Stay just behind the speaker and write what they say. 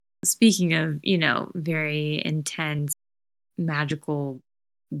Speaking of, very intense magical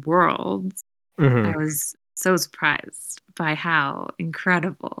worlds, Hmm. I was so surprised by how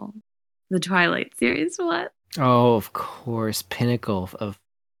incredible the Twilight series was. Oh, of course, pinnacle of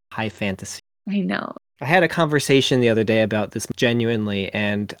high fantasy. I know. I had a conversation the other day about this genuinely,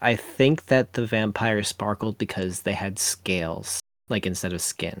 and I think that the vampires sparkled because they had scales, like instead of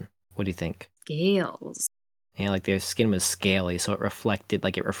skin. What do you think? Scales. Yeah, like their skin was scaly, so it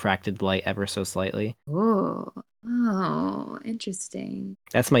refracted light ever so slightly. Oh, oh, interesting.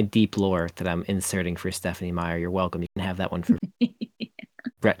 That's my deep lore that I'm inserting for Stephanie Meyer. You're welcome. You can have that one for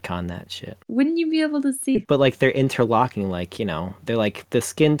retcon that shit. Wouldn't you be able to see? But like they're interlocking, like, they're like the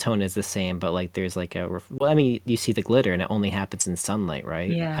skin tone is the same, but like there's like well, I mean, you see the glitter and it only happens in sunlight,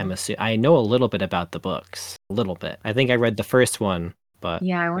 right? Yeah. I know a little bit about the books, a little bit. I think I read the first one, but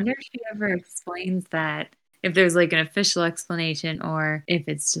Yeah, I wonder if she ever explains that, if there's like an official explanation or if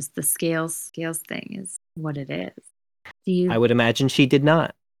it's just the scales thing is what it is. Do I you would imagine she did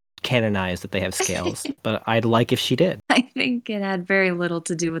not canonize that they have scales, but I'd like if she did. I think it had very little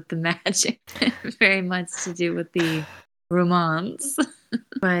to do with the magic, very much to do with the romance.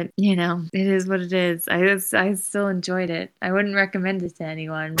 But, it is what it is. I still enjoyed it. I wouldn't recommend it to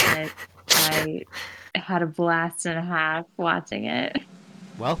anyone, but I had a blast and a half watching it.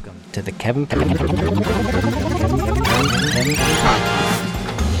 Welcome to the Kevin Kevin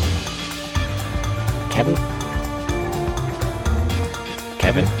Kevin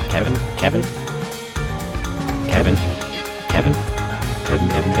Kevin Kevin Kevin Kevin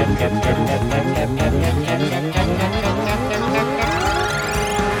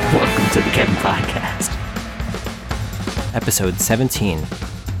Welcome to the Kevin Podcast. Episode 17.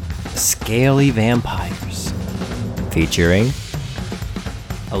 Scaley Vampires. Featuring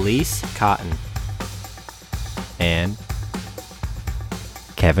Aleis Cotton and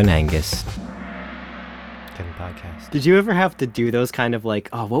Kevin Angus. Kevin Podcast. Did you ever have to do those kind of like,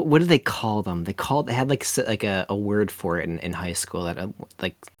 oh, what do they call them? They had like a word for it in high school that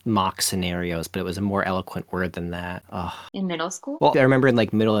like mock scenarios, but it was a more eloquent word than that. Oh. In middle school? Well, I remember in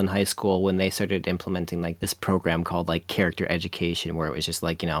like middle and high school when they started implementing like this program called like character education, where it was just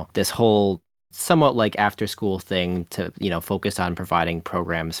like, this whole somewhat like after school thing to, focus on providing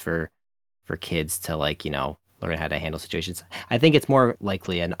programs for kids to like, learn how to handle situations. I think it's more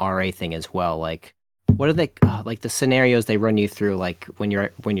likely an RA thing as well. Like, what are they like the scenarios they run you through like when you're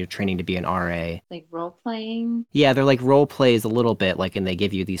training to be an RA? Like role playing? Yeah, they're like role plays a little bit, like, and they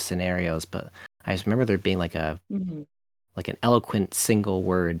give you these scenarios, but I just remember there being like Hmm. like an eloquent single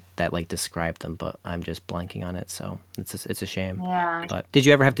word that like described them, but I'm just blanking on it, so it's a shame. Yeah. But did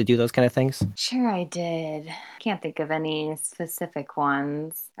you ever have to do those kind of things? Sure, I did. Can't think of any specific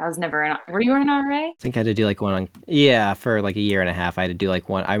ones. I was never in. Were you an RA? I think I had to do like one on, yeah, for like a year and a half. I had to do like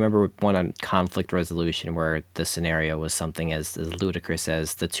one. I remember one on conflict resolution where the scenario was something as ludicrous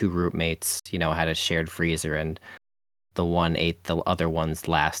as the two roommates, had a shared freezer and the one ate the other one's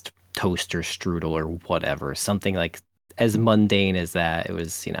last toaster strudel or whatever. Something like as mundane as that. It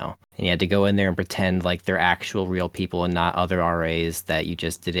was, and you had to go in there and pretend like they're actual real people and not other RAs that you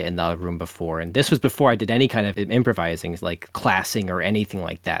just did it in the other room before. And this was before I did any kind of improvising, like classing or anything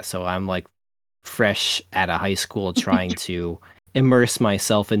like that. So I'm like fresh out of high school trying to immerse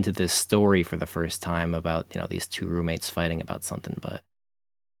myself into this story for the first time about, these two roommates fighting about something, but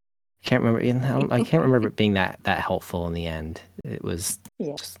I can't remember. I can't remember it being that helpful in the end. It was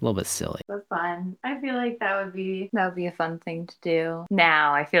Yeah. just a little bit silly. That's fun. I feel like that would be a fun thing to do.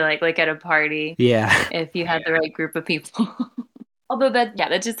 Now, I feel like at a party, Yeah. if you had the right group of people. Although that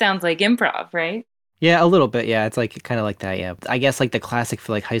just sounds like improv, right? Yeah, a little bit. Yeah, it's like kind of like that. Yeah, I guess like the classic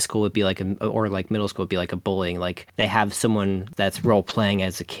for like high school would be like or like middle school would be like a bullying. Like they have someone that's role playing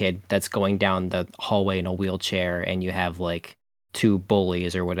as a kid that's going down the hallway in a wheelchair, and you have like two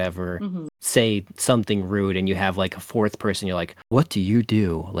bullies or whatever Hmm. say something rude, and you have like a fourth person. You're like, what do you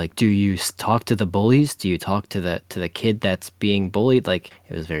do? Like, do you talk to the bullies? Do you talk to the kid that's being bullied? Like,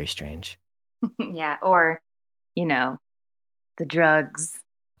 it was very strange. Yeah, or, you know, the drugs.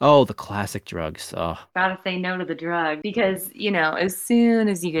 Oh, the classic drugs. Oh, Gotta say no to the drug because, as soon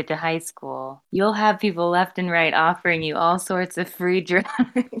as you get to high school, you'll have people left and right offering you all sorts of free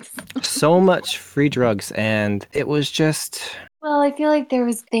drugs. so much free drugs, and it was just. Well, I feel like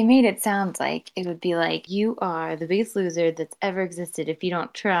they made it sound like it would be like you are the biggest loser that's ever existed if you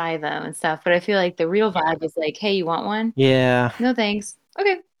don't try them and stuff. But I feel like the real vibe is like, hey, you want one? Yeah. No, thanks.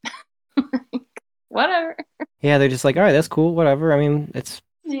 Okay. Whatever. Yeah, they're just like, all right, that's cool, whatever. I mean, it's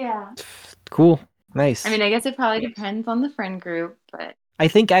Yeah. cool, nice. I mean, I guess it probably depends on the friend group, but I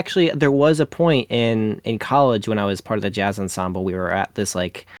think actually there was a point in college when I was part of the jazz ensemble, we were at this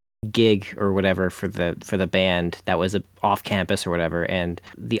like gig or whatever for the band that was off campus or whatever, and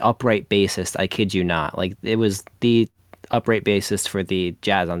the upright bassist, I kid you not, like it was the upright bassist for the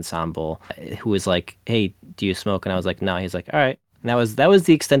jazz ensemble who was like, "Hey, do you smoke?" And I was like, "No." He's like, "All right." And that was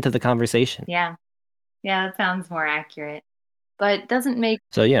the extent of the conversation. Yeah. Yeah, that sounds more accurate. But doesn't make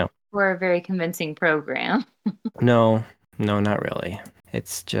So, for a very convincing program. no, no, not really.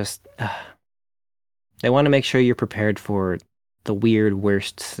 It's just they want to make sure you're prepared for the weird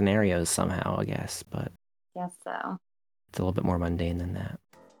worst scenarios somehow, I guess, but Guess so. it's a little bit more mundane than that.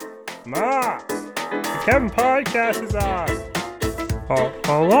 Ma, the Kevin podcast is on.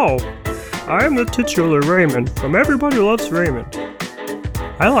 Hello. I am the titular Raymond from Everybody Loves Raymond.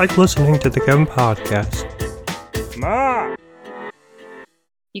 I like listening to the Kevin podcast. Ma!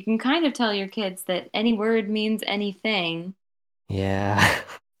 You can kind of tell your kids that any word means anything. Yeah,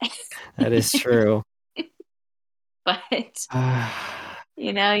 that is true. But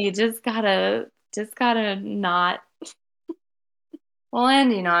you just gotta not. Well,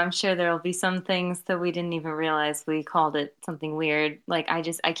 and I'm sure there'll be some things that we didn't even realize we called it something weird. Like I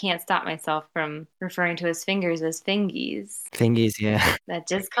can't stop myself from referring to his fingers as fingies. Thingies, yeah. That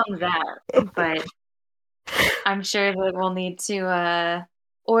just comes out. But I'm sure that we'll need to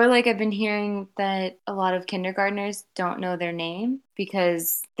or like I've been hearing that a lot of kindergartners don't know their name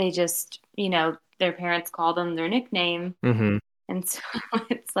because they just, their parents call them their nickname. Mm-hmm. And so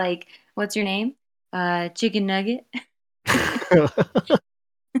it's like, what's your name? Chicken Nugget.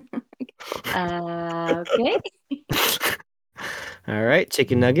 Okay. All right,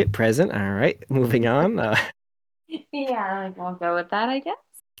 chicken nugget present. All right, moving on. Yeah, we'll go with that, I guess.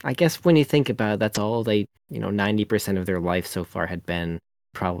 I guess when you think about it, that's all they, 90% of their life so far had been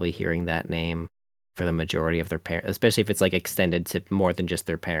probably hearing that name for the majority of their parents, especially if it's like extended to more than just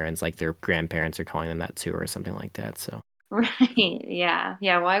their parents, like their grandparents are calling them that too or something like that. So, Right. Yeah.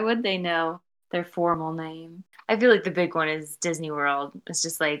 Yeah. Why would they know their formal name? I feel like the big one is Disney World. It's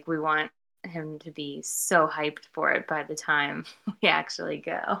just like we want him to be so hyped for it by the time we actually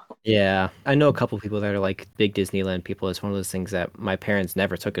go. yeah, I know a couple people that are like big Disneyland people. It's one of those things that my parents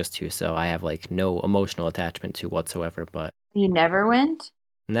never took us to, so I have like no emotional attachment to whatsoever, but You never went?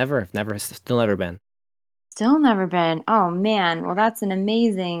 still never been. Still never been. Oh man. Well, that's an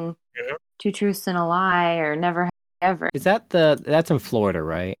amazing two truths and a lie or never have ever. Is that's in Florida,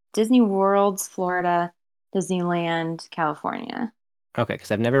 right? Disney World's Florida, Disneyland, California. Okay,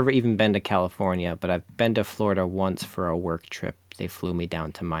 because I've never even been to California, but I've been to Florida once for a work trip. They flew me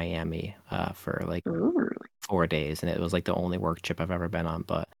down to Miami for like Ooh. 4 days, and it was like the only work trip I've ever been on.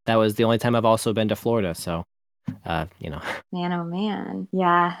 But that was the only time I've also been to Florida, so Man, oh man.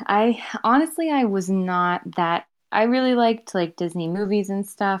 Yeah, I was not that. I really liked like Disney movies and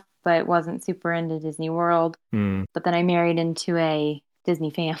stuff, but wasn't super into Disney World. Hmm. But then I married into a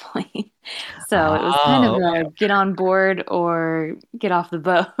Disney family. So it was kind of okay. a get on board or get off the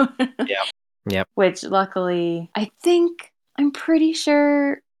boat. Yep. Yep. Which luckily, I'm pretty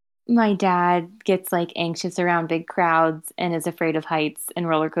sure my dad gets like anxious around big crowds and is afraid of heights and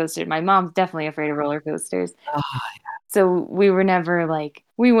roller coasters. My mom's definitely afraid of roller coasters. Ah, So we were never like,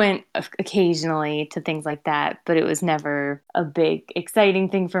 we went occasionally to things like that, but it was never a big, exciting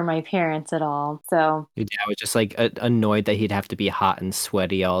thing for my parents at all. So, your dad was just like annoyed that he'd have to be hot and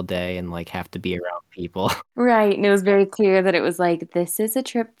sweaty all day and like have to be around people. right. And it was very clear that it was like, this is a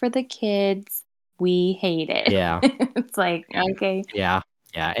trip for the kids. We hate it. Yeah. It's like, okay. Yeah.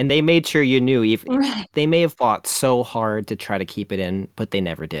 Yeah. And they made sure you knew if Right. they may have fought so hard to try to keep it in, but they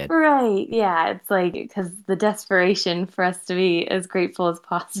never did. Right. Yeah. It's like, because the desperation for us to be as grateful as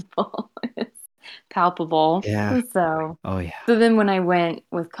possible is palpable. Yeah. So, Oh yeah. so then when I went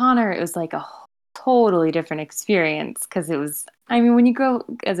with Connor, it was like a totally different experience because it was, I mean, when you grow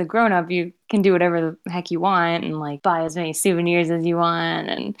as a grown up, you can do whatever the heck you want and like buy as many souvenirs as you want.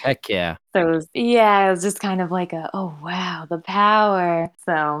 And Heck yeah. so it was just kind of like oh wow, the power.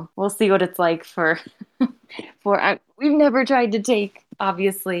 So we'll see what it's like we've never tried to take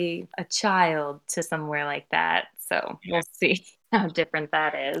obviously a child to somewhere like that. So we'll see how different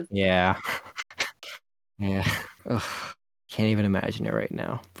that is. Yeah. Yeah. Ugh. Can't even imagine it right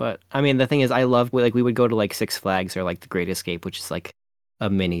now. But I mean, the thing is, I love like we would go to like Six Flags or like the Great Escape, which is like a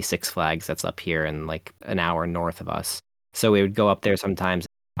mini Six Flags that's up here and like an hour north of us. So we would go up there sometimes.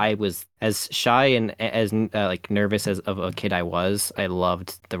 I was as shy and as like nervous as of a kid I was. I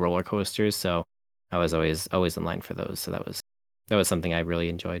loved the roller coasters, so I was always in line for those. So that was something I really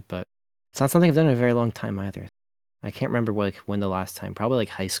enjoyed. But it's not something I've done in a very long time either. I can't remember like when the last time. Probably like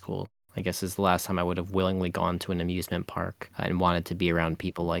high school. I guess is the last time I would have willingly gone to an amusement park and wanted to be around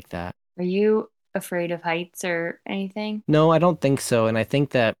people like that. Are you afraid of heights or anything? No, I don't think so. And I think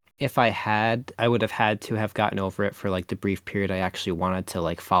that if I had, I would have had to have gotten over it for like the brief period I actually wanted to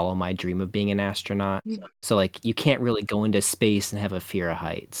like follow my dream of being an astronaut. So like you can't really go into space and have a fear of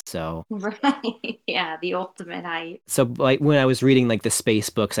heights. So Right. Yeah, the ultimate height. so like when I was reading like the space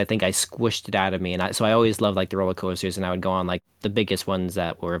books, I think I squished it out of me, and so I always loved like the roller coasters, and I would go on like the biggest ones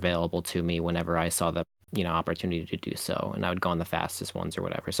that were available to me whenever I saw the opportunity to do so, and I would go on the fastest ones or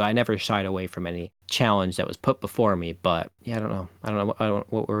whatever. So I never shied away from any challenge that was put before me. But yeah, I don't know,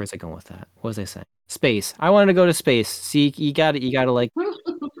 where was I going with that? What was I saying? Space. I wanted to go to space. See, you gotta like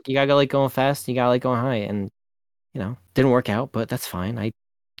you gotta like going fast, you gotta like going high, and didn't work out, but that's fine. I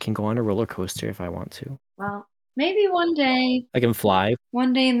can go on a roller coaster if I want to. Well, maybe one day I can fly.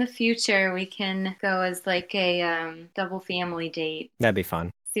 in the future we can go as like a double family date. That'd be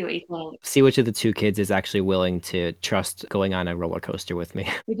fun. See what you think. See which of the two kids is actually willing to trust going on a roller coaster with me.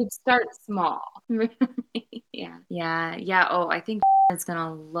 We could start small. Yeah. Oh, I think is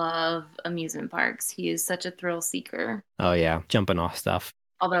gonna love amusement parks. He is such a thrill seeker. Oh yeah, jumping off stuff.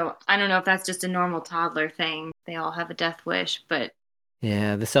 Although I don't know if that's just a normal toddler thing. They all have a death wish, but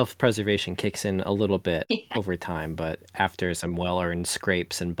Yeah, the self-preservation kicks in a little bit yeah. over time, but after some well-earned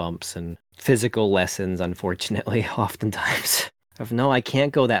scrapes and bumps and physical lessons, unfortunately, oftentimes. Of no, I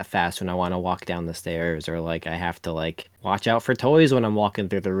can't go that fast when I want to walk down the stairs, or like I have to like watch out for toys when I'm walking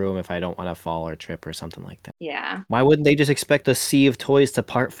through the room if I don't want to fall or trip or something like that. Yeah. Why wouldn't they just expect a sea of toys to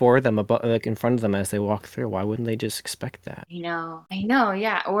part for them like in front of them as they walk through? Why wouldn't they just expect that? I know,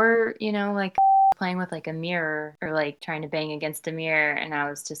 yeah. Or, like playing with like a mirror or like trying to bang against a mirror, and I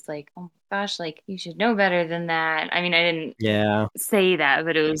was just like, oh my gosh, like you should know better than that. I mean, I didn't say that,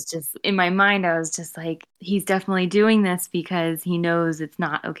 but it was just in my mind, I was just like, he's definitely doing this because he knows it's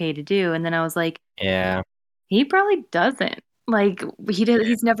not okay to do. And then I was like, Yeah. he probably doesn't. Like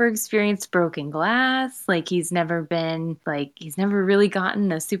he's never experienced broken glass. Like he's never really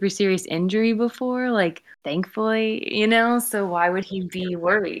gotten a super serious injury before. Like thankfully, so why would he be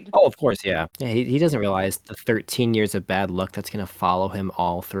worried? Oh, of course, yeah. Yeah, he doesn't realize the 13 years of bad luck that's going to follow him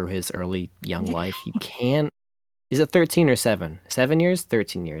all through his early young life. You can't. Is it 13 or 7? 7 years?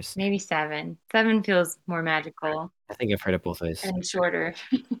 13 years. Maybe 7. 7 feels more magical I think I've heard it both ways. and shorter.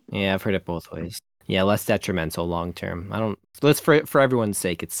 Yeah, I've heard it both ways. Yeah, less detrimental long term. Let's for everyone's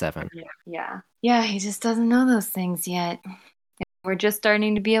sake, it's 7. Yeah, he just doesn't know those things yet. We're just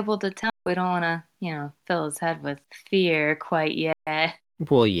starting to be able to tell. We don't want to, fill his head with fear quite yet.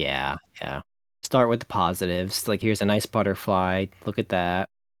 Well, yeah. Start with the positives. Like, here's a nice butterfly. Look at that.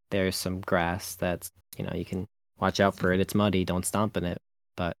 There's some grass that's, you can watch out for it. It's muddy. Don't stomp in it.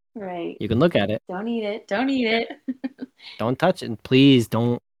 But right. You can look at it. Don't eat it. Don't eat it. Don't touch it. Please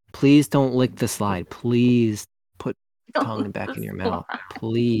don't lick the slide. Please put tongue back in your mouth.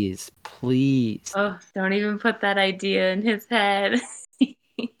 Please. Oh, don't even put that idea in his head. He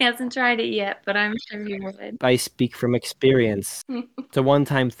hasn't tried it yet, but I'm sure he would. I speak from experience. It's a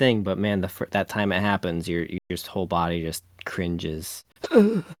one-time thing, but man, that time it happens, your whole body just cringes.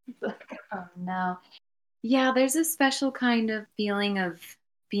 Oh no. Yeah, there's a special kind of feeling of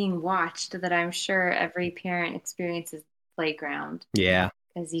being watched that I'm sure every parent experiences playground. Yeah.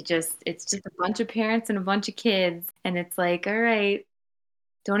 Because it's just a bunch of parents and a bunch of kids, and it's like, all right,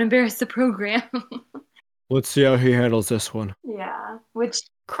 don't embarrass the program. Let's see how he handles this one. Yeah, which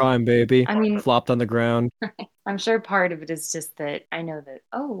crime baby. I mean, flopped on the ground. I'm sure part of it is just that I know that,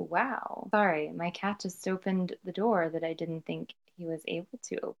 oh, wow. Sorry, my cat just opened the door that I didn't think he was able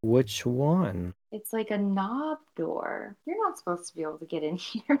to open. Which one? It's like a knob door. You're not supposed to be able to get in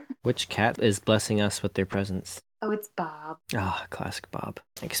here. Which cat is blessing us with their presence? Oh, it's Bob. Ah, classic Bob.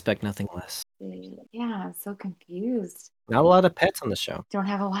 I expect nothing less. Yeah, I'm so confused. Not a lot of pets on the show. Don't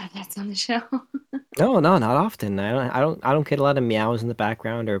have a lot of pets on the show. No, not often. I don't get a lot of meows in the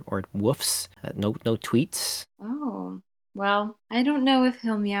background or woofs. No tweets. Oh, well, I don't know if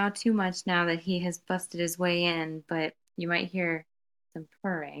he'll meow too much now that he has busted his way in, but you might hear some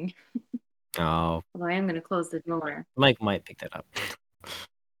purring. Oh. Although I am going to close the door. Mike might pick that up.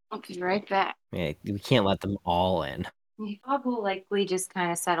 I'll be right back. Yeah, we can't let them all in. Bob will likely just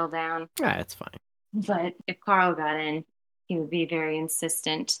kind of settle down. Yeah, it's fine. But if Carl got in, he would be very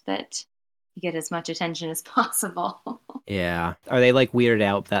insistent that you get as much attention as possible. Yeah. Are they like weirded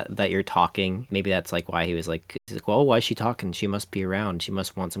out that you're talking? Maybe that's like why he's like, well, why is she talking? She must be around. She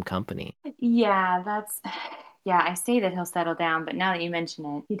must want some company. Yeah, I say that he'll settle down, but now that you mention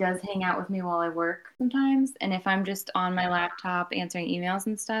it, he does hang out with me while I work sometimes. And if I'm just on my laptop answering emails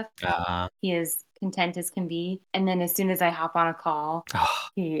and stuff, he is content as can be. And then as soon as I hop on a call,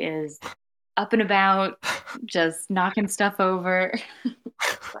 he is up and about, just knocking stuff over.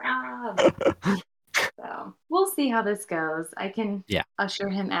 So we'll see how this goes. I can Yeah. usher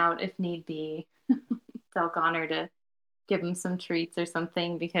him out if need be. Tell Connor to give him some treats or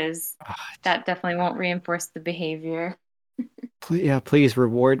something because that definitely won't reinforce the behavior. Please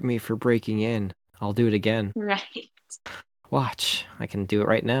reward me for breaking in. I'll do it again. Right. Watch, I can do it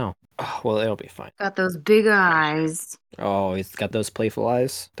right now. Oh, well, it'll be fine. Got those big eyes. Oh, he's got those playful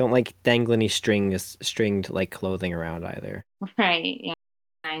eyes. Don't like dangling any stringed like clothing around either. Right. Yeah.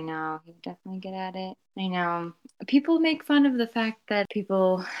 I know. He would definitely get at it. I know. People make fun of the fact that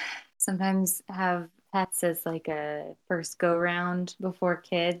people sometimes have pets as like a first go round before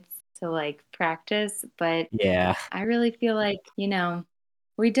kids to like practice, but Yeah. I really feel like,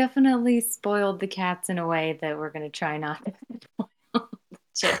 we definitely spoiled the cats in a way that we're going to try not to spoil the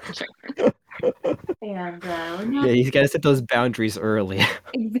children. And we're not Yeah, you gotta set those boundaries early.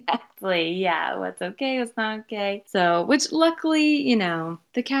 exactly, yeah, what's okay, what's not okay. So, which luckily,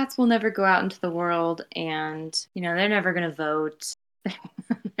 the cats will never go out into the world and, they're never going to vote.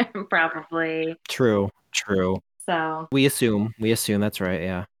 Probably. True. So, We assume that's right,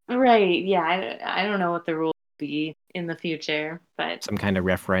 yeah. right, yeah, I don't know what the rules will be in the future, but Some kind of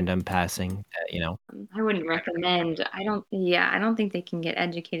referendum passing, I wouldn't recommend. I don't think they can get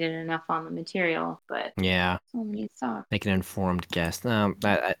educated enough on the material, but Yeah, so many thoughts. make an informed guess. No,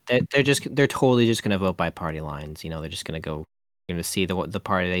 they're totally just gonna vote by party lines. They're just gonna go, see the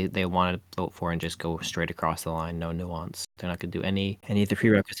party they want to vote for and just go straight across the line, no nuance. They're not gonna do any of the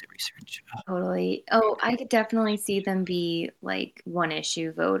prerequisite research. Totally. Oh, I could definitely see them be like one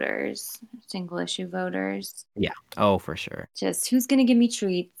issue voters, single issue voters. Yeah. Oh, for sure. Just who's gonna give me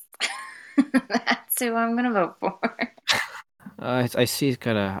treats? That's who I'm gonna vote for. I see it's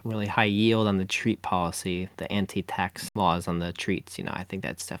got a really high yield on the treat policy, the anti-tax laws on the treats. I think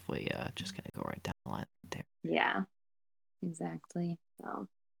that's definitely just gonna go right down the line there. Yeah, exactly. So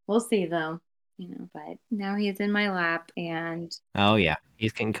we'll see though, but now he's in my lap and Oh yeah,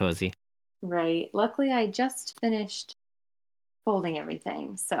 he's getting cozy. right. Luckily I just finished folding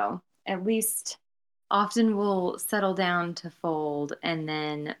everything. So at least often we'll settle down to fold and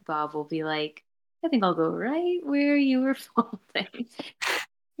then Bob will be like, I think I'll go right where you were folding.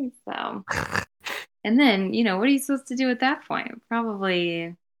 So, and then, what are you supposed to do at that point?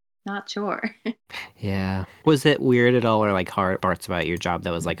 Probably not sure. Yeah. Was it weird at all or like hard parts about your job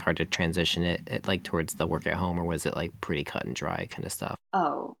that was like hard to transition it like towards the work at home, or was it like pretty cut and dry kind of stuff?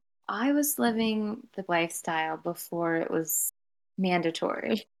 Oh, I was living the lifestyle before it was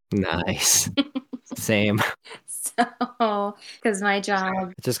mandatory. Nice. Same. So, because my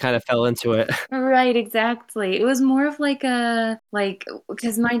job, It just kind of fell into it. right, exactly. It was more of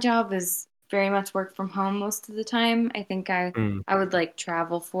because my job is very much work from home most of the time. I think Mm, I would like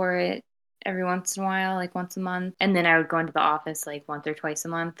travel for it every once in a while, like once a month, and then I would go into the office like once or twice a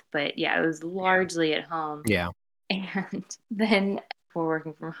month. But yeah, it was largely at home. yeah. And then we're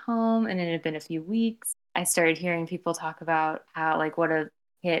working from home, and it had been a few weeks. I started hearing people talk about how, like, what a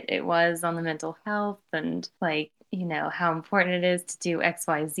hit it was on the mental health and, like, how important it is to do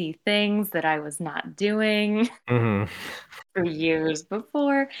XYZ things that I was not doing Hmm. for years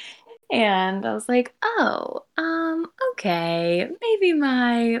before. And I was like, oh, okay, maybe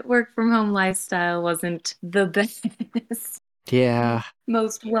my work from home lifestyle wasn't the best, Yeah.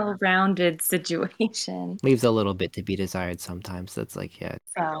 most well-rounded situation. Leaves a little bit to be desired sometimes. That's like, yeah.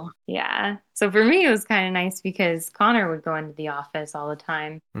 So, yeah. So for me, it was kind of nice because Connor would go into the office all the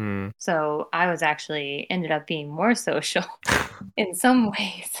time. Mm. So I was actually ended up being more social in some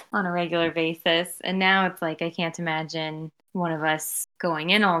ways on a regular basis. And now it's like I can't imagine one of us going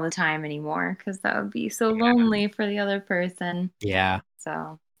in all the time anymore because that would be so lonely for the other person. Yeah.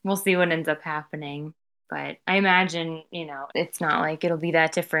 So we'll see what ends up happening. But I imagine, it's not like it'll be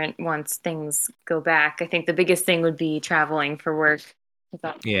that different once things go back. I think the biggest thing would be traveling for work.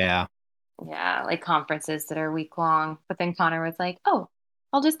 Yeah. Yeah, like conferences that are week long. But then Connor was like, oh,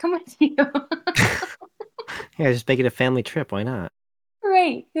 I'll just come with you. Yeah, just make it a family trip. Why not?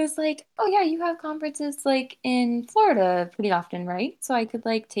 Right. He was like, oh, yeah, you have conferences like in Florida pretty often, right? So I could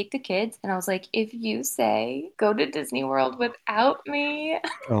like take the kids. And I was like, if you say go to Disney World without me,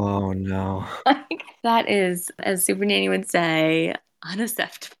 Oh no. like that is, as Super Nanny would say,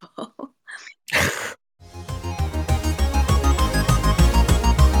 unacceptable.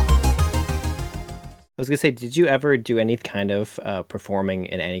 I was gonna say, did you ever do any kind of performing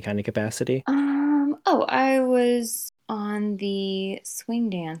in any kind of capacity? I was on the swing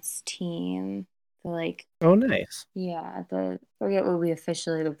dance team So like, Oh, nice. yeah, I forget what we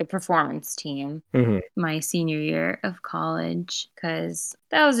officially, the performance team, Hmm. my senior year of college, because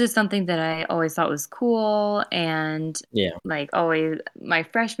that was just something that I always thought was cool. And Yeah. like always, my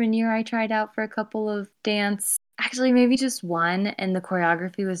freshman year, I tried out for a couple of dance. Actually, maybe just one, and the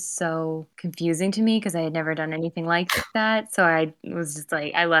choreography was so confusing to me because I had never done anything like that. So I was just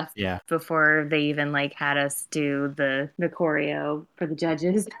like, I left Yeah. before they even like had us do the choreo for the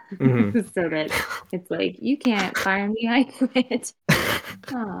judges, Hmm. so that it's like you can't fire me, I quit.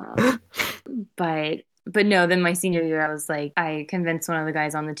 Oh. But no, then my senior year, I was like, I convinced one of the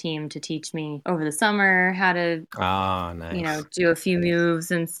guys on the team to teach me over the summer how to, Oh, nice. do a few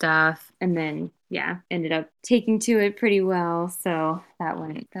moves and stuff. And then, yeah, ended up taking to it pretty well. So that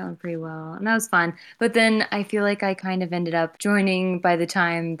went pretty well. And that was fun. But then I feel like I kind of ended up joining by the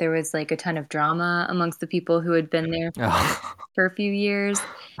time there was like a ton of drama amongst the people who had been there Oh. for a few years.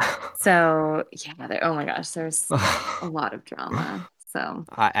 So yeah, oh my gosh, there's a lot of drama. So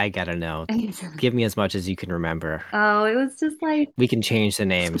I gotta know. Give me as much as you can remember. oh, it was just like, We can change the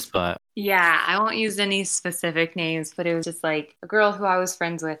names, but yeah, I won't use any specific names, but it was just like a girl who I was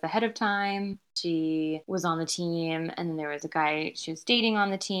friends with ahead of time. She was on the team, and then there was a guy she was dating on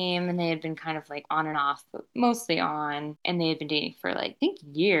the team, and they had been kind of like on and off, but mostly on, and they had been dating for like, I think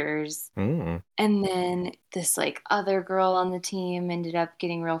years. mm. And then this like other girl on the team ended up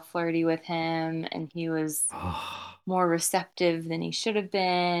getting real flirty with him, and he was Oh. more receptive than he should have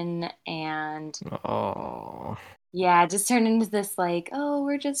been. And Oh. yeah, it just turned into this like, oh,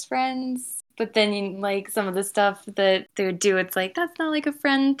 we're just friends. But then like some of the stuff that they would do, it's like, that's not like a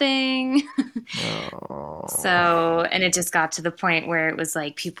friend thing. Oh. So, and it just got to the point where it was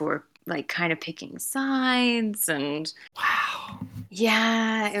like people were like kind of picking sides, and Wow.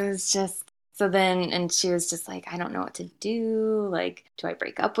 yeah, it was just so then, and she was just like, I don't know what to do. Like, do I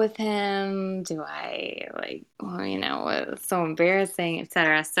break up with him? Do I like, well, it's so embarrassing,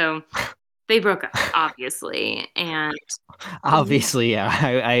 etc. So they broke up, obviously, and Obviously,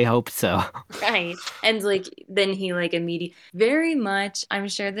 yeah. I hope so. right, and like then he like immediately, very much. I'm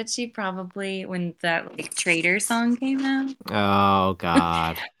sure that she probably when that like Traitor song came out. Oh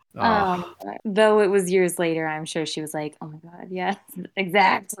God. Um, Oh. though it was years later, I'm sure she was like, "Oh my God, yes,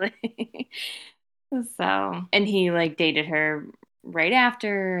 exactly." So, and he like dated her right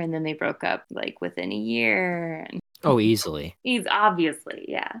after, and then they broke up like within a year. And Oh, easily. he's obviously,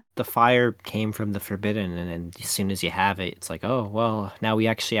 yeah, The fire came from the forbidden, and then as soon as you have it, it's like, oh well, now we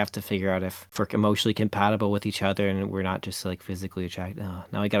actually have to figure out if we're emotionally compatible with each other, and we're not just like physically attracted. Oh,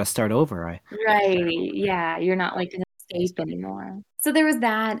 now I got to start over. right, yeah, you're not like an escape anymore. So there was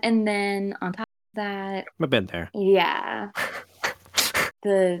that, and then on top of that, I've been there. yeah,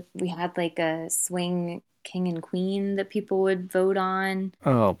 we had like a swing king and queen that people would vote on.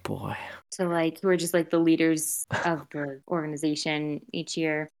 Oh boy. So like who are just like the leaders of the organization each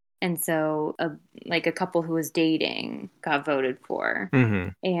year. And so like a couple who was dating got voted for. Mm-hmm.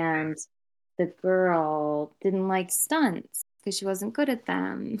 And the girl didn't like stunts because she wasn't good at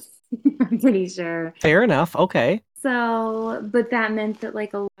them. I'm pretty sure. Fair enough. Okay. So, but that meant that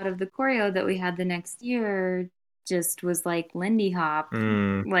like a lot of the choreo that we had the next year just was like Lindy Hop,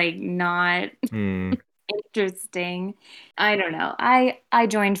 Mm. like not Mm. interesting. I don't know. I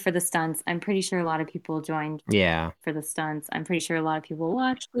joined for the stunts. I'm pretty sure a lot of people joined Yeah. for the stunts. I'm pretty sure a lot of people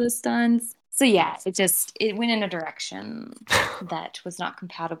watched the stunts. So yeah, it went in a direction that was not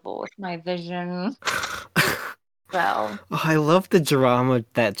compatible with my vision. So Oh, I love the drama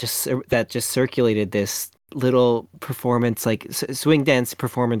that just circulated this little performance, like swing dance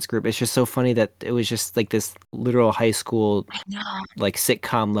performance group. It's just so funny that it was just like this literal high school, I know, like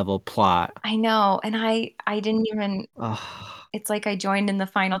sitcom level plot. and I didn't even. Oh, It's like I joined in the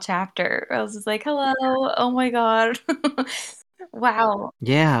final chapter. I was just like, hello, oh my God. Wow.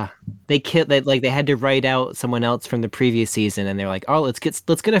 yeah. They had to write out someone else from the previous season, and they're like, oh, let's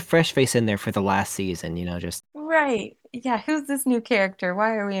get a fresh face in there for the last season. Just Right. Yeah, who's this new character?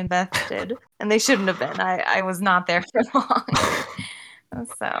 Why are we invested? And they shouldn't have been. I was not there for long.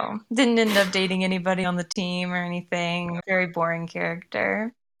 So, didn't end up dating anybody on the team or anything. Very boring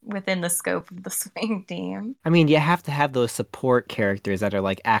character within the scope of the swing team. I mean, you have to have those support characters that are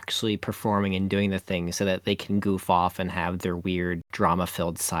like actually performing and doing the things so that they can goof off and have their weird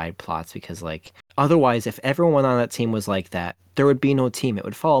drama-filled side plots, because like otherwise if everyone on that team was like that, there would be no team. It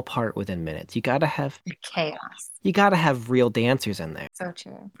would fall apart within minutes. You got to have real dancers in there. So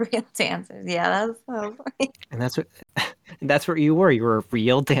true. Real dancers. Yeah, that's so funny. And that's what you were. You were a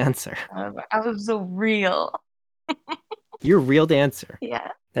real dancer. I was so real. You're a real dancer. Yeah.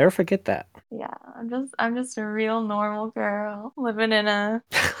 Never forget that. Yeah, I'm just a real normal girl living in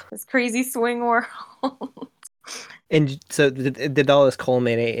this crazy swing world. And so did all this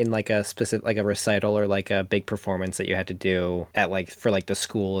culminate in like a specific like a recital or like a big performance that you had to do at like for like the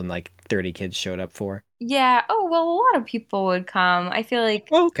school and like 30 kids showed up for? Yeah. Oh, well, a lot of people would come. I feel like,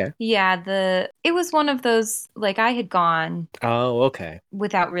 Oh, okay. yeah, it was one of those, like, I had gone Oh, okay.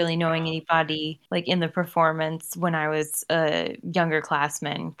 without really knowing anybody, like, in the performance when I was a younger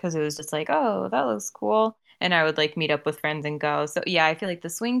classman, because it was just like, oh, that looks cool. And I would, like, meet up with friends and go. So, yeah, I feel like the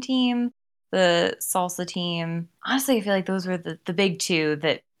swing team, the salsa team, honestly, I feel like those were the big two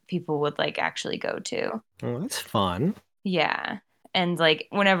that people would, like, actually go to. Well, that's fun. Yeah. And like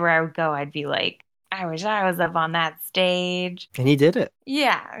whenever I would go, I'd be like, I wish I was up on that stage. And you did it.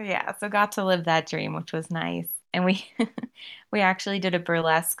 Yeah, yeah. So got to live that dream, which was nice. And we we actually did a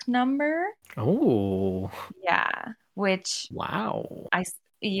burlesque number. Oh, Yeah, which wow.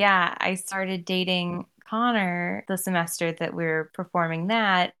 yeah, I started dating Connor the semester that we were performing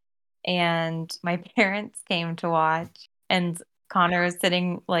that, and my parents came to watch, and Connor was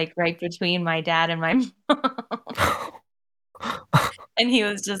sitting like right between my dad and my mom. And he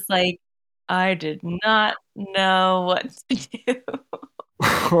was just like, I did not know what to do.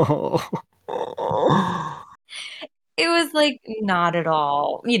 It was like not at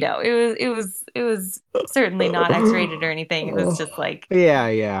all. It was certainly not X-rated or anything. It was just like Yeah,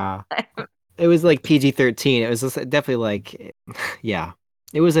 yeah. It was like PG-13. It was definitely like, yeah,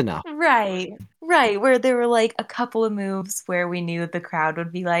 it was enough. right, right, where there were like a couple of moves where we knew the crowd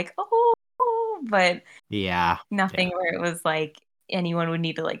would be like, oh, but Yeah, nothing yeah. where it was like anyone would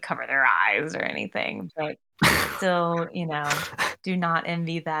need to like cover their eyes or anything. But still, do not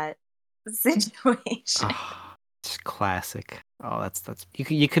envy that situation. Oh, it's classic. Oh, that's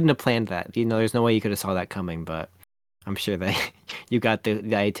you couldn't have planned that. There's no way you could have saw that coming, but I'm sure that you got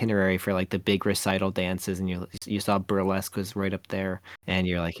the itinerary for like the big recital dances and you saw burlesque was right up there and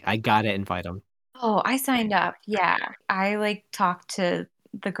you're like, I gotta invite them. Oh, I signed up. Yeah. I like talked to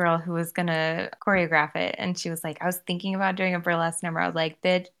the girl who was gonna choreograph it, and she was like, I was thinking about doing a burlesque number. I was like,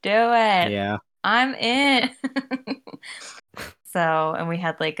 bitch, do it. Yeah. I'm in. So, and we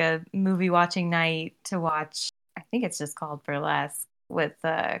had like a movie watching night to watch. I think it's just called Burlesque with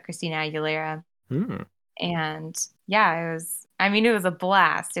Christina Aguilera. Hmm. And yeah, I mean, it was a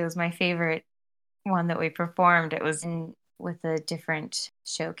blast. It was my favorite one that we performed. It was in with a different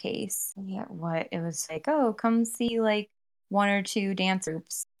showcase. Yeah, what it was like, oh, come see like one or two dance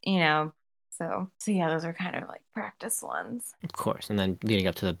groups. So yeah, those are kind of like practice ones. Of course. And then leading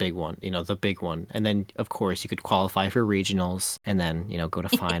up to the big one, the big one. And then of course you could qualify for regionals and then, go to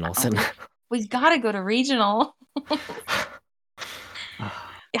finals and We gotta go to regional.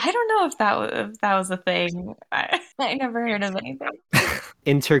 I don't know if that was a thing. I never heard of anything.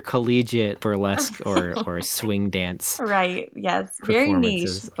 intercollegiate burlesque or swing dance Right. Yes. Very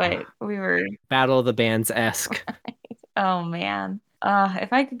niche, performances. but we were. Battle of the Bands-esque. Oh man.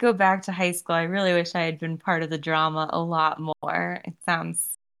 If I could go back to high school, I really wish I had been part of the drama a lot more. It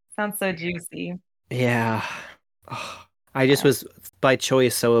sounds so juicy. Yeah. Oh, I just was by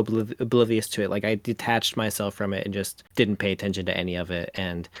choice so oblivious to it. Like I detached myself from it and just didn't pay attention to any of it.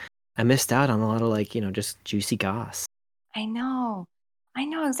 And I missed out on a lot of like, just juicy goss. I know. I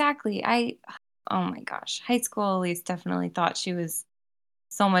know exactly. Oh my gosh. High school Elise definitely thought she was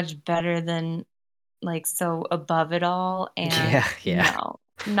so much better than like so above it all. And Yeah, yeah. no,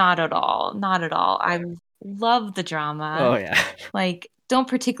 not at all. Not at all. I love the Oh drama. yeah. Like, don't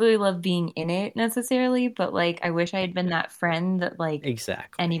particularly love being in it necessarily, but like, I wish I had been that friend that like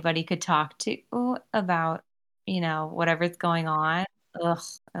Exactly. anybody could talk to about, whatever's going on. Ugh,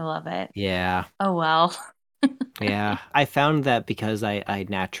 I love it. Yeah. Oh well. Yeah. I found that because I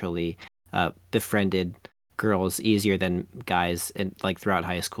naturally befriended girls easier than guys and like throughout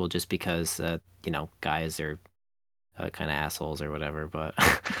high school just because guys are kind of assholes or whatever. But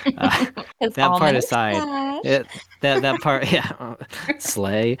It's that all part men aside, trash. that part, yeah,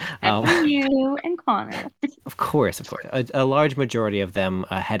 slay. Except for you and Connor. Of course, of course. A large majority of them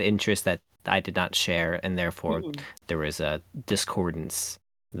had interests that I did not share, and therefore Mhm. there was a discordance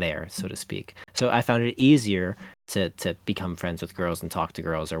there, so to speak. So I found it easier to become friends with girls and talk to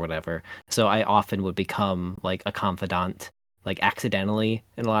girls or whatever. So I often would become like a confidant, like accidentally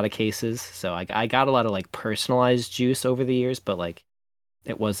in a lot of cases. So I got a lot of like personalized juice over the years, but like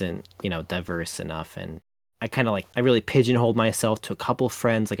it wasn't, diverse enough. And I kind of like, I really pigeonholed myself to a couple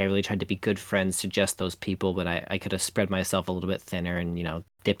friends. Like I really tried to be good friends to just those people, but I could have spread myself a little bit thinner and,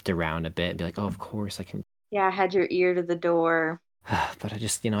 dipped around a bit and be like, oh, of course I can. Yeah, I had your ear to the door. But I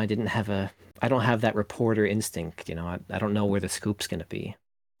just, I don't have that reporter instinct. I don't know where the scoop's going to be.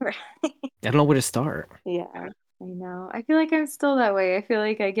 Right. I don't know where to start. Yeah, I know. I feel like I'm still that way. I feel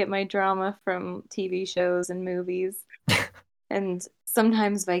like I get my drama from TV shows and movies, and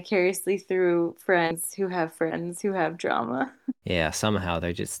sometimes vicariously through friends who have drama. Yeah, somehow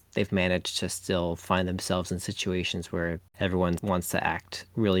they've managed to still find themselves in situations where everyone wants to act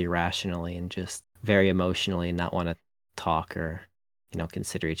really rationally and just very emotionally and not want to talk or,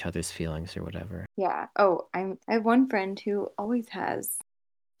 consider each other's feelings or whatever. Yeah. Oh, I have one friend who always has.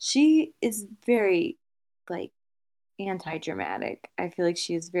 She is very like anti-dramatic. I feel like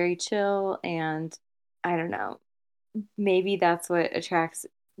she is very chill, and I don't know. Maybe that's what attracts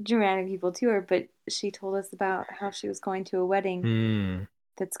dramatic people to her, but she told us about how she was going to a wedding Hmm.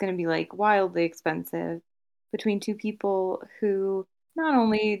 that's going to be like wildly expensive between two people who not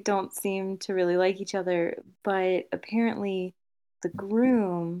only don't seem to really like each other, but apparently the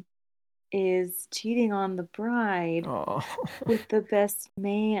groom is cheating on the bride Oh. with the best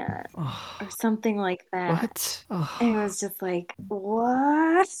man or Oh. something like that. What? And it Oh. was just like,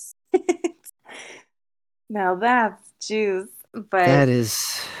 what? Now that's juice. But That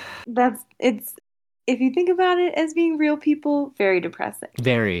is it's, if you think about it as being real people, very depressing.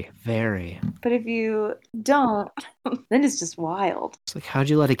 very, very. But if you don't, then it's just wild. It's like, how'd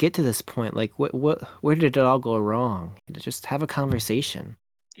you let it get to this point? Like, where did it all go wrong? Just have a conversation.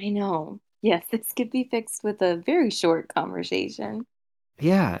 I know. Yes, this could be fixed with a very short conversation.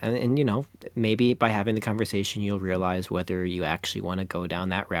 Yeah, and maybe by having the conversation, you'll realize whether you actually want to go down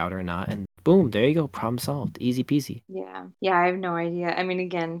that route or not. And boom, there you go, problem solved, easy peasy. Yeah. Yeah, I have no idea. I mean,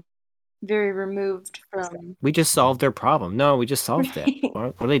 again, very removed from. We just solved their problem. No, we just solved it.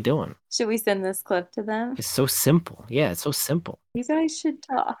 Right. What are they doing? Should we send this clip to them? It's so simple. Yeah, it's so simple. You guys should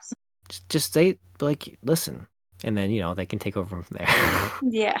talk. Just say like, listen, and then they can take over from there.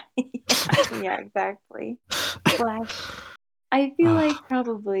 Yeah. Yeah, exactly. Slash, I feel like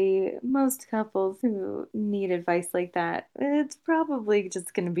probably most couples who need advice like that, it's probably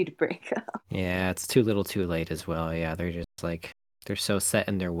just going to be to break up. Yeah, it's too little, too late as well. Yeah, they're just like they're so set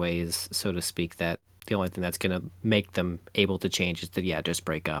in their ways, so to speak, that the only thing that's gonna make them able to change is to just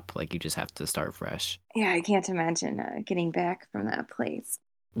break up. Like you just have to start fresh. Yeah, I can't imagine getting back from that place.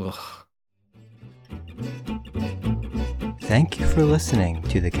 Ugh. Thank you for listening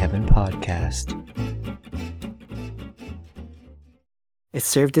to the Kevin Podcast. It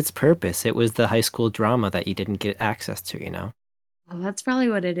served its purpose. It was the high school drama that you didn't get access to. Oh, that's probably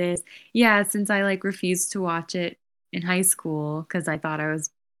what it is. Yeah, since I refused to watch it in high school because I thought I was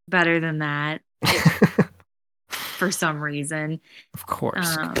better than that for some reason. Of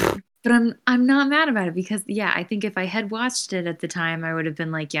course. But I'm not mad about it because yeah, I think if I had watched it at the time, I would have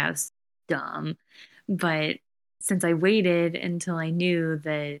been like, yeah, it's dumb. But since I waited until I knew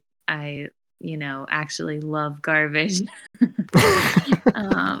that I, actually love garbage, then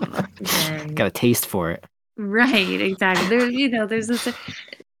Got a taste for it. right, exactly. There's this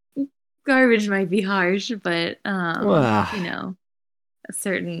garbage might be harsh, but a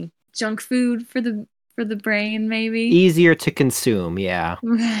certain junk food for the brain, maybe Easier to consume. Yeah.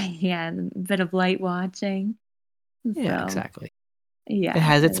 right. Yeah, a bit of light watching. Yeah, So, exactly. yeah, It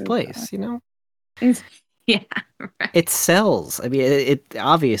has its it was, place. yeah, right. It sells. I mean, it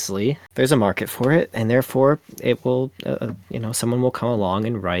obviously there's a market for it, and therefore it will. Someone will come along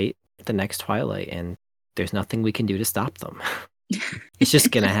and write the next Twilight, and there's nothing we can do to stop them. It's just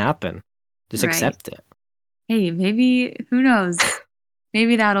gonna happen. Just Right. accept it. Hey, maybe who knows?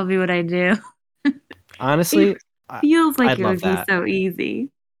 Maybe that'll be what I do. Honestly, Feels like I'd it love would that. be so easy.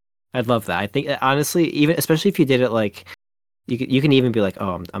 I'd love that. I think honestly, even especially if you did it like you can even be like,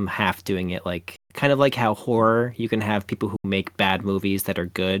 oh, I'm half doing it, like kind of like how horror. You can have people who make bad movies that are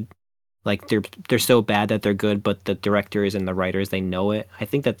good. Like they're so bad that they're good, but the directors and the writers, they know it. I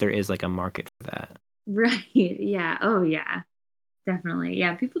think that there is like a market for that. Right. Yeah. Oh, yeah. Definitely.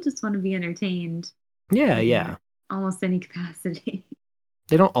 Yeah. People just want to be entertained Yeah, in yeah. almost any capacity.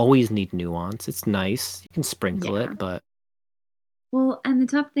 They don't always need nuance. It's nice. You can sprinkle Yeah. it, but Well, and the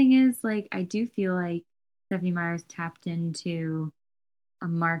tough thing is, I do feel like Stephanie Meyer's tapped into a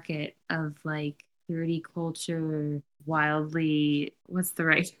market of dirty culture, wildly, what's the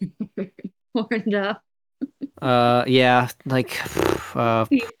right word? Horned up yeah, like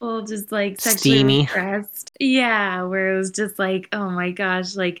people just sexually steamy. repressed. Yeah, where it was just oh my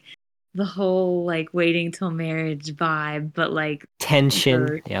gosh, the whole waiting till marriage vibe, but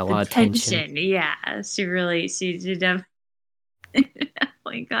Tension. Yeah, a lot of tension. Yeah, she definitely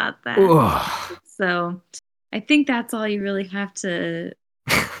definitely got that. Ugh. So I think that's all you really have to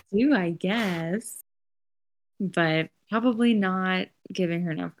do, I guess. But probably not giving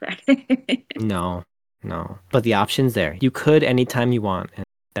her enough credit. No. But the option's there. You could anytime you want. And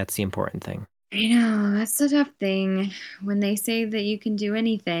That's the important thing. I know, that's the tough thing. When they say that you can do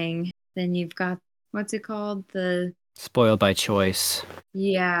anything, then you've got, what's it called? Spoiled by choice.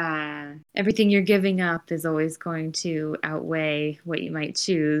 Yeah. Everything you're giving up is always going to outweigh what you might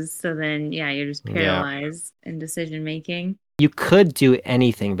choose. So then, yeah, you're just Yeah. paralyzed in decision making. You could do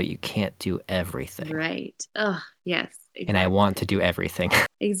anything, but you can't do everything. Right. Oh, yes. Exactly. And I want to do everything.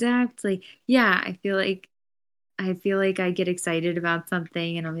 Exactly. Yeah, I feel like I get excited about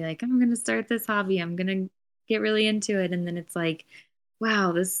something and I'll be like, I'm going to start this hobby. I'm going to get really into it. And then it's like,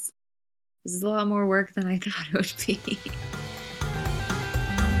 wow, this is a lot more work than I thought it would be.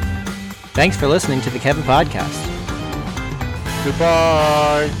 Thanks for listening to the Kevin Podcast.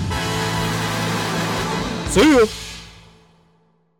 Goodbye. See you.